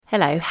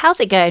Hello, how's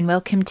it going?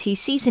 Welcome to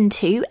Season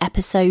 2,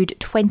 Episode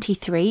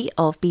 23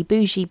 of Be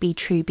Bougie, Be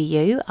True, Be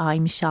You.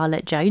 I'm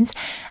Charlotte Jones.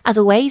 As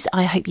always,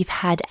 I hope you've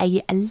had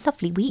a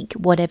lovely week,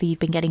 whatever you've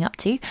been getting up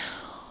to.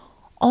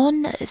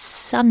 On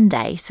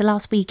Sunday, so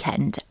last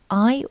weekend,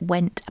 I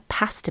went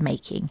pasta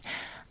making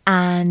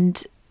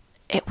and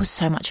it was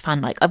so much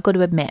fun. I've got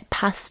to admit,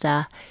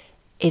 pasta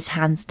is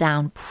hands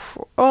down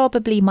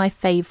probably my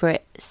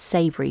favourite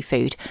savoury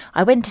food.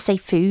 I went to say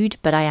food,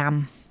 but I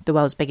am the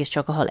world's biggest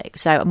chocoholic,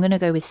 so I'm going to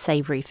go with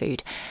savoury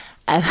food.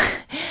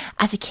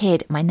 As a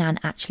kid, my nan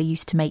actually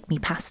used to make me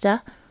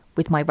pasta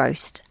with my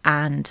roast,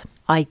 and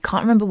I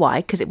can't remember why,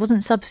 because it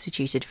wasn't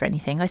substituted for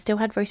anything. I still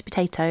had roast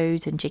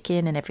potatoes and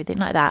chicken and everything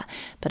like that,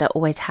 but I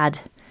always had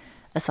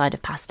a side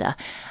of pasta,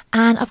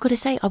 and I've got to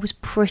say I was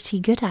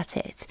pretty good at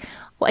it.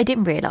 What I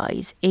didn't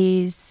realise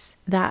is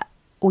that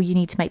all you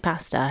need to make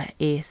pasta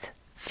is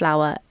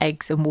flour,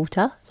 eggs and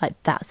water.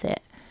 That's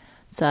it.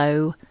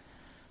 So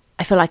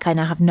I feel like I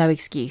now have no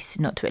excuse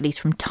not to, at least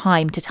from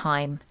time to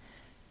time,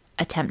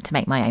 attempt to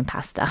make my own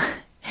pasta.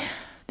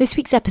 This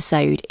week's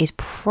episode is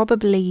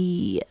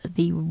probably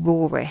the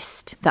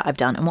rawest that I've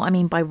done. And what I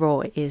mean by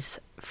raw is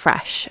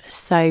fresh.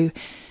 So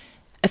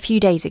a few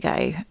days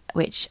ago,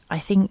 which I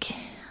think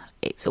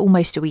it's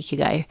almost a week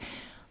ago,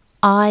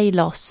 I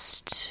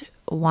lost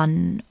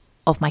one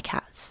of my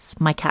cats,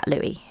 my cat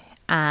Louie.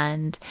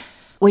 And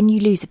when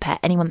you lose a pet,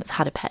 anyone that's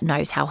had a pet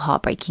knows how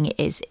heartbreaking it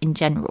is in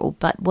general.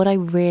 But what I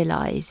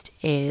realised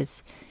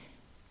is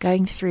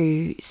going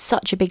through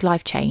such a big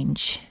life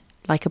change,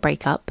 like a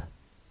breakup,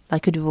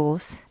 like a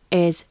divorce,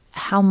 is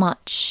how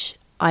much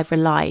I've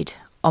relied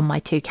on my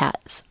two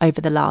cats over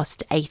the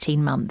last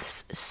 18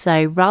 months.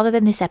 So rather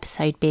than this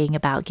episode being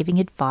about giving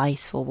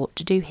advice for what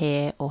to do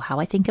here or how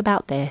I think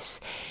about this,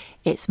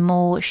 it's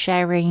more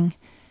sharing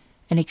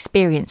an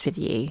experience with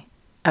you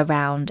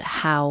around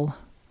how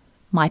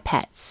my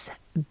pets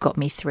got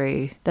me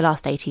through the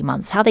last 18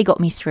 months, how they got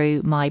me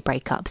through my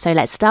breakup. So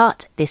let's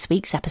start this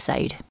week's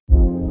episode.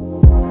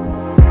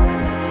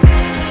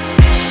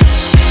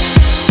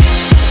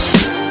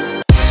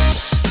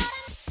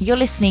 You're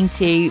listening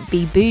to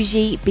Be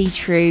Bougie, Be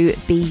True,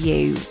 Be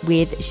You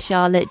with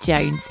Charlotte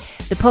Jones,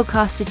 the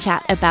podcast to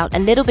chat about a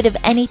little bit of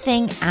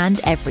anything and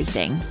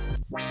everything.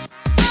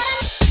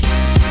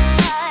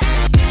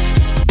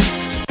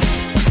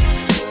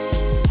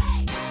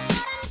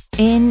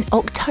 In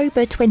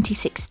October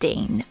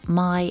 2016,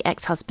 my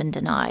ex-husband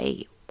and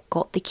I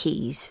got the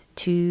keys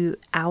to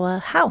our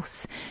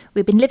house.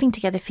 We've been living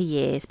together for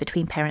years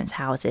between parents'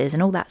 houses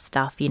and all that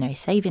stuff,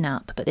 saving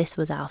up. But this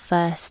was our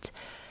first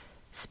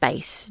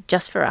space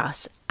just for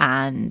us.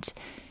 And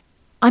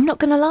I'm not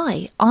going to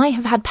lie, I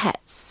have had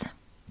pets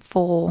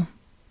for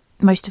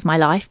most of my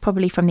life,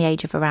 probably from the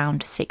age of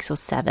around 6 or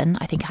 7.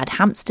 I think I had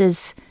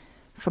hamsters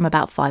from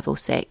about 5 or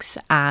 6,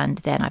 and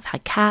then I've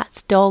had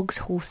cats, dogs,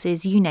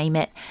 horses, you name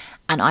it,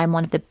 and I'm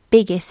one of the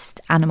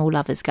biggest animal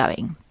lovers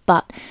going.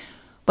 But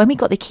when we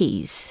got the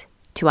keys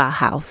to our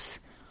house,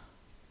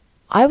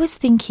 I was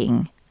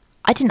thinking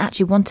I didn't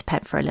actually want a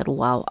pet for a little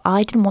while.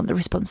 I didn't want the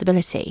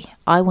responsibility.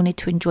 I wanted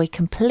to enjoy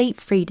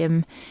complete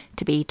freedom,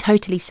 to be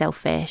totally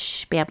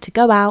selfish, be able to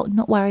go out,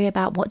 not worry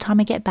about what time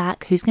I get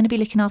back, who's going to be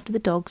looking after the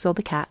dogs or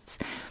the cats,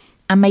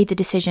 and made the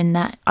decision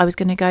that I was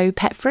going to go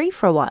pet free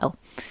for a while.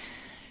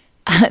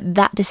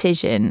 That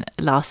decision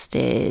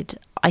lasted,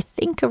 I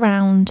think,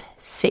 around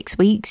 6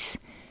 weeks.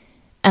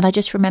 And I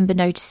just remember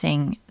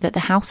noticing that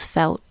the house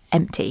felt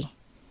empty.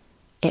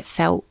 It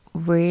felt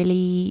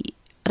really,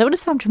 I don't want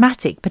to sound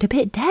dramatic, but a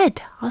bit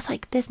dead. I was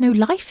like, there's no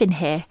life in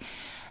here.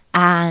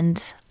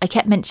 And I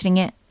kept mentioning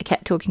it. I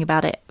kept talking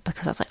about it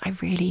because I was like, I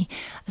really,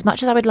 as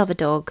much as I would love a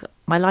dog,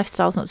 my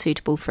lifestyle's not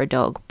suitable for a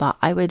dog, but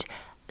I would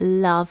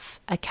love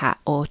a cat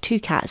or 2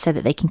 cats so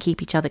that they can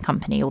keep each other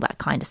company, all that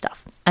kind of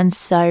stuff. And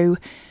so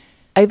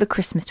over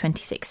Christmas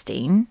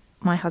 2016,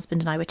 my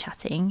husband and I were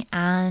chatting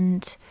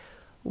and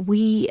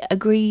we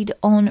agreed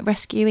on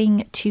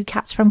rescuing 2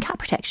 cats from cat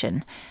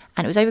protection.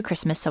 And it was over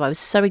Christmas, so I was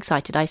so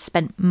excited. I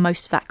spent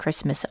most of that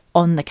Christmas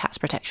on the Cats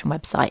Protection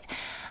website.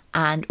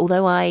 And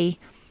although I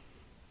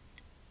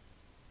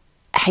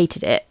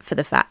hated it for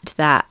the fact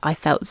that I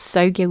felt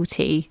so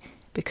guilty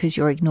because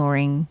you're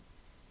ignoring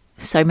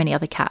so many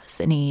other cats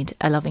that need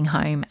a loving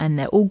home, and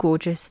they're all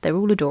gorgeous, they're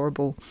all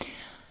adorable.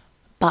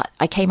 But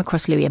I came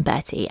across Louie and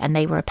Bertie, and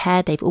they were a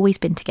pair. They've always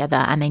been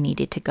together and they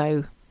needed to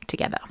go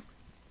together.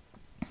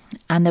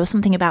 And there was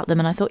something about them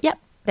and I thought, yep,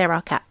 they're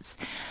our cats.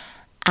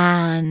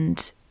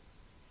 And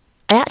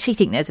I actually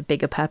think there's a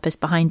bigger purpose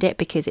behind it,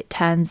 because it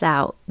turns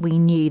out we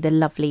knew the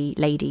lovely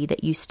lady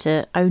that used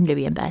to own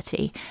Louie and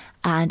Bertie.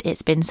 And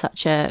it's been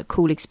such a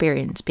cool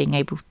experience being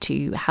able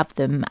to have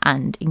them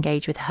and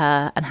engage with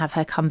her and have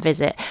her come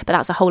visit. But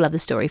that's a whole other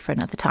story for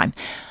another time.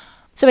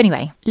 So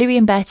anyway, Louie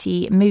and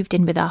Bertie moved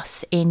in with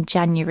us in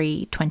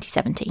January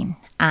 2017,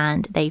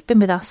 and they've been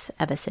with us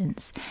ever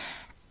since.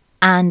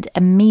 And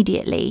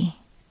immediately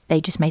they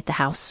just made the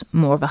house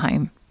more of a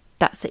home.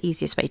 That's the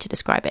easiest way to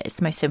describe it. It's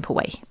the most simple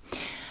way.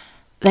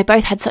 They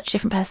both had such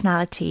different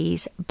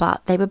personalities,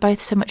 but they were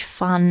both so much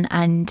fun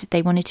and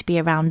they wanted to be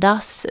around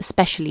us,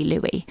 especially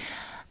Louis.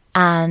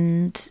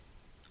 And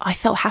I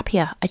felt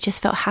happier. I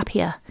just felt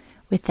happier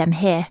with them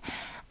here.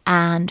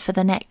 And for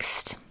the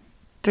next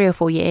 3 or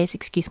 4 years,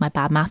 excuse my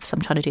bad maths,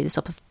 I'm trying to do this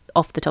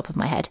off the top of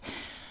my head,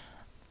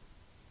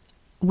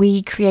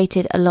 we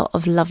created a lot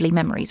of lovely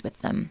memories with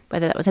them,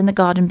 whether that was in the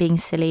garden being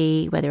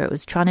silly, whether it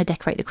was trying to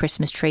decorate the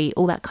Christmas tree,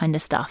 all that kind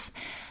of stuff.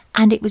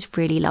 And it was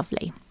really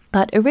lovely.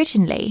 But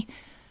originally,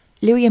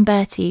 Louis and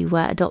Bertie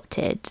were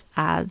adopted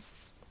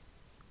as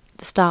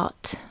the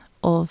start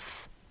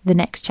of the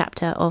next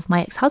chapter of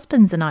my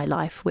ex-husband's and I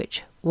life,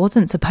 which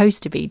wasn't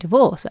supposed to be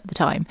divorce at the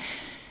time.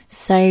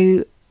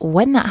 So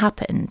when that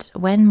happened,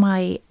 when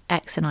my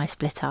ex and I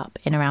split up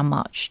in around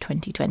March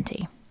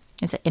 2020,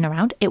 is it in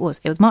around? It was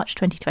March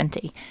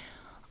 2020.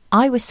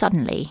 I was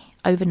suddenly,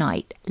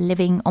 overnight,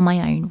 living on my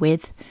own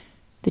with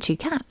the 2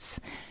 cats.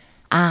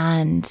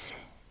 And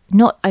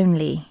not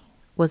only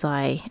was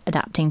I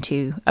adapting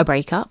to a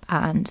breakup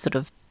and sort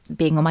of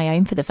being on my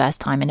own for the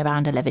first time in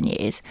around 11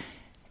 years,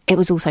 it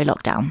was also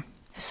lockdown.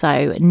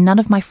 So none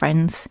of my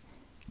friends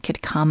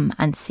could come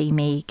and see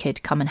me,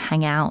 could come and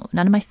hang out,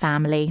 none of my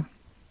family.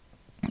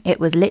 It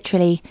was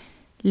literally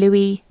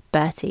Louis,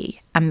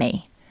 Bertie and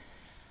me.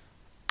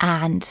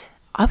 And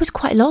I was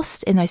quite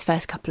lost in those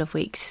first couple of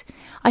weeks.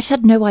 I just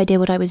had no idea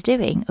what I was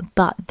doing,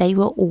 but they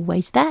were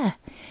always there.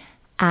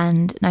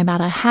 And no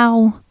matter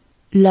how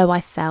low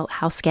I felt,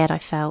 how scared I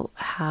felt,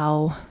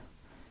 how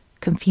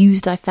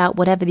confused I felt,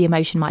 whatever the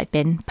emotion might have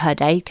been per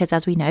day, because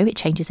as we know, it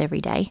changes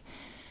every day,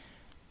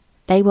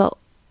 they were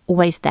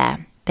always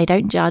there. They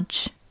don't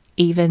judge,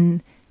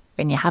 even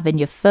when you're having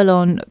your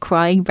full-on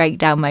crying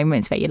breakdown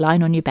moments where you're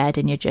lying on your bed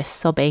and you're just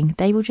sobbing.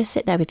 They will just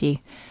sit there with you.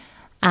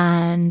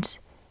 And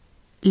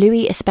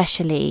Louis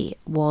especially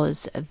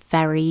was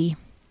very,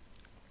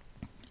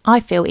 I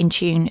feel, in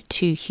tune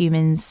to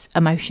humans'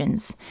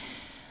 emotions.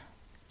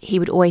 He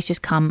would always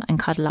just come and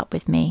cuddle up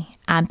with me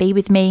and be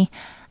with me.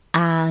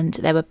 And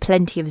there were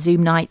plenty of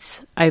Zoom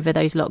nights over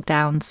those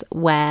lockdowns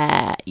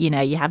where, you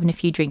know, you're having a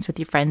few drinks with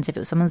your friends if it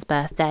was someone's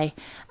birthday.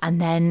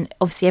 And then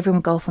obviously everyone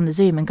would go off on the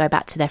Zoom and go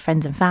back to their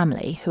friends and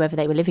family, whoever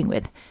they were living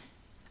with.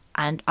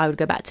 And I would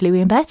go back to Louis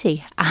and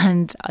Bertie.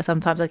 And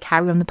sometimes I'd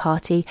carry on the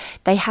party.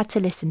 They had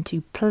to listen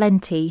to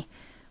plenty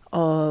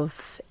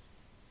of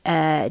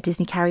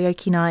Disney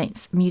karaoke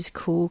nights,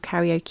 musical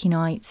karaoke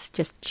nights,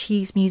 just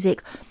cheese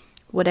music,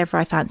 whatever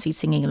I fancied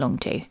singing along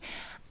to.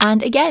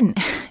 And again,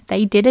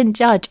 they didn't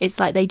judge. It's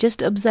like they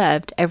just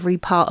observed every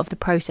part of the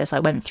process I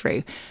went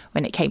through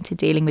when it came to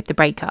dealing with the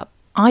breakup.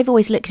 I've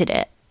always looked at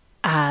it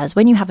as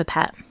when you have a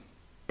pet,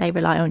 they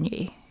rely on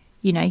you.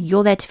 You know,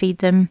 you're there to feed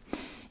them.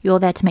 You're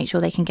there to make sure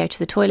they can go to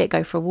the toilet,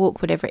 go for a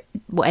walk,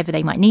 whatever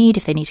they might need,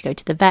 if they need to go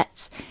to the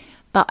vets.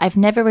 But I've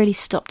never really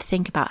stopped to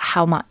think about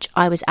how much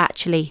I was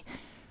actually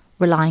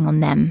relying on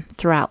them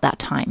throughout that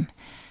time.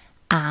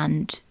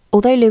 And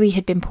although Louis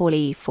had been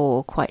poorly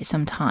for quite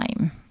some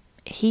time,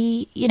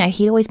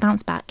 he'd always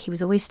bounce back. He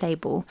was always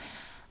stable.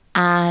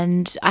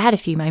 And I had a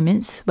few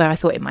moments where I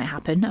thought it might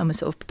happen and was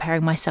sort of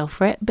preparing myself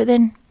for it. But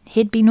then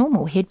he'd be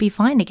normal. He'd be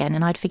fine again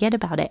and I'd forget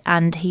about it.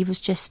 And he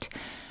was just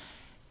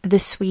the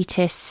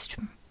sweetest,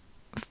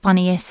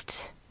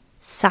 funniest,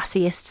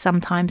 sassiest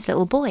sometimes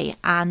little boy.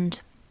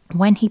 And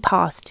when he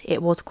passed,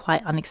 it was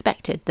quite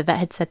unexpected. The vet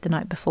had said the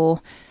night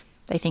before,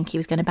 they think he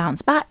was going to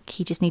bounce back.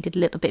 He just needed a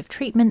little bit of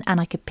treatment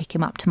and I could pick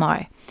him up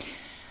tomorrow.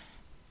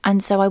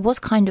 And so I was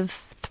kind of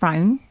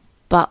thrown,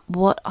 but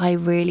what I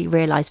really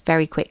realised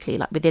very quickly,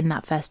 like within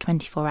that first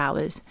 24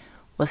 hours,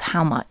 was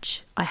how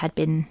much I had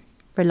been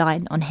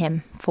reliant on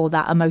him for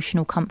that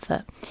emotional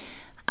comfort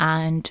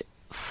and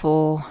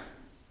for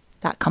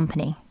that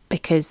company,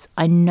 because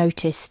I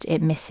noticed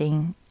it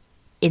missing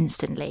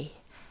instantly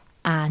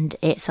and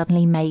it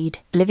suddenly made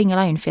living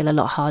alone feel a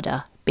lot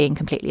harder, being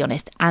completely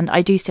honest. And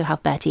I do still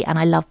have Bertie and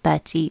I love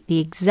Bertie the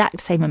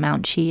exact same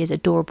amount. She is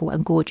adorable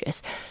and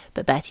gorgeous,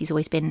 but Bertie's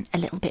always been a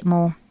little bit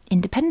more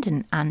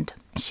independent and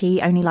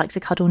she only likes a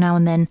cuddle now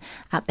and then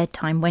at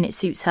bedtime when it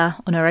suits her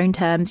on her own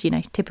terms, you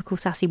know, typical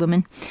sassy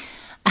woman.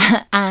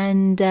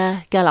 And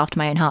girl after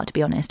my own heart, to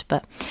be honest.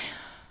 But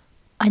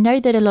I know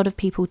that a lot of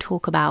people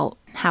talk about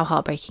how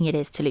heartbreaking it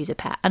is to lose a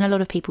pet, and a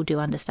lot of people do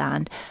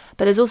understand.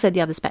 But there's also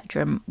the other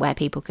spectrum where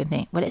people can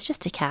think, well, it's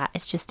just a cat,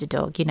 it's just a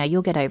dog, you know,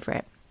 you'll get over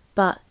it.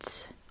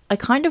 But I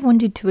kind of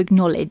wanted to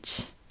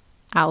acknowledge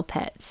our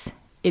pets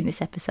in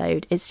this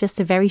episode. It's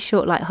just a very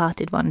short,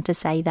 light-hearted one to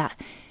say that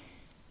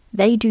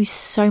they do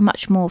so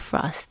much more for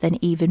us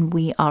than even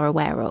we are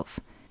aware of.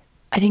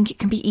 I think it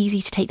can be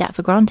easy to take that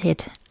for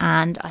granted,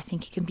 and I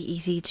think it can be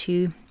easy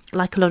to,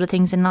 like a lot of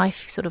things in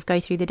life, sort of go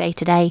through the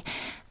day-to-day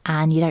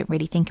and you don't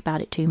really think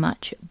about it too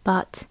much.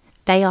 But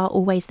they are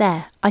always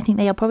there. I think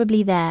they are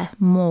probably there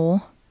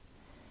more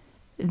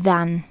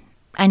than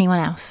anyone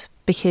else,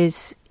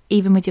 because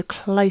even with your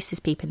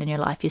closest people in your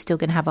life, you're still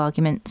going to have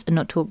arguments and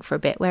not talk for a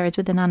bit. Whereas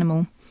with an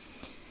animal,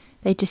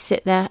 they just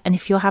sit there, and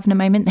if you're having a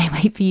moment, they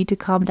wait for you to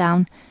calm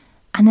down,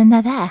 and then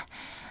they're there.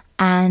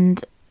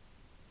 And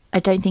I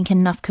don't think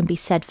enough can be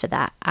said for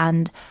that.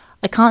 And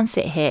I can't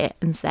sit here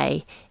and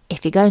say,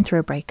 if you're going through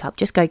a breakup,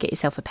 just go get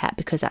yourself a pet,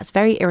 because that's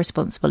very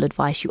irresponsible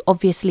advice. You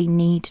obviously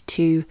need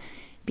to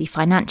be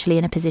financially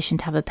in a position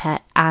to have a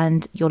pet,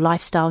 and your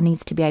lifestyle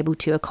needs to be able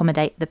to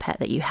accommodate the pet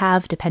that you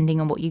have,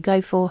 depending on what you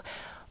go for.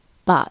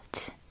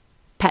 But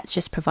pets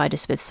just provide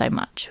us with so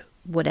much,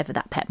 whatever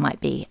that pet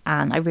might be.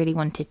 And I really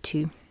wanted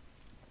to,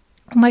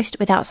 almost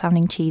without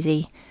sounding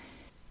cheesy,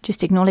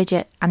 just acknowledge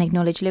it and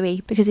acknowledge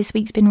Louis, because this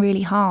week's been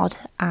really hard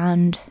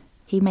and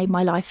he made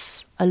my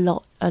life a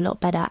lot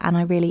better, and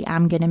I really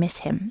am going to miss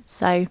him.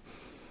 So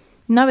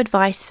no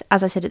advice,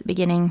 as I said at the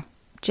beginning,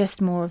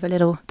 just more of a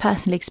little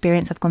personal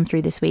experience I've gone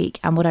through this week,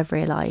 and what I've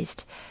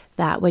realised,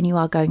 that when you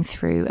are going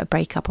through a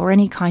breakup or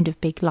any kind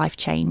of big life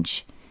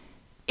change,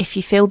 if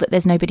you feel that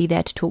there's nobody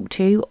there to talk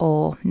to,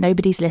 or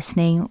nobody's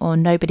listening, or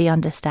nobody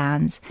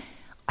understands,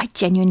 I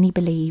genuinely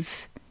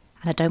believe,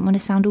 and I don't want to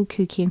sound all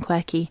kooky and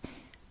quirky,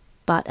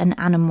 but an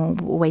animal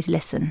will always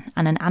listen,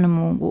 and an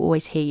animal will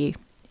always hear you.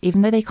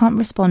 Even though they can't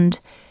respond,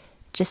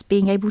 just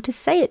being able to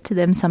say it to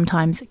them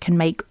sometimes can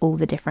make all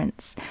the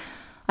difference.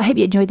 I hope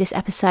you enjoyed this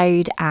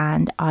episode,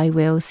 and I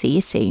will see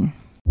you soon.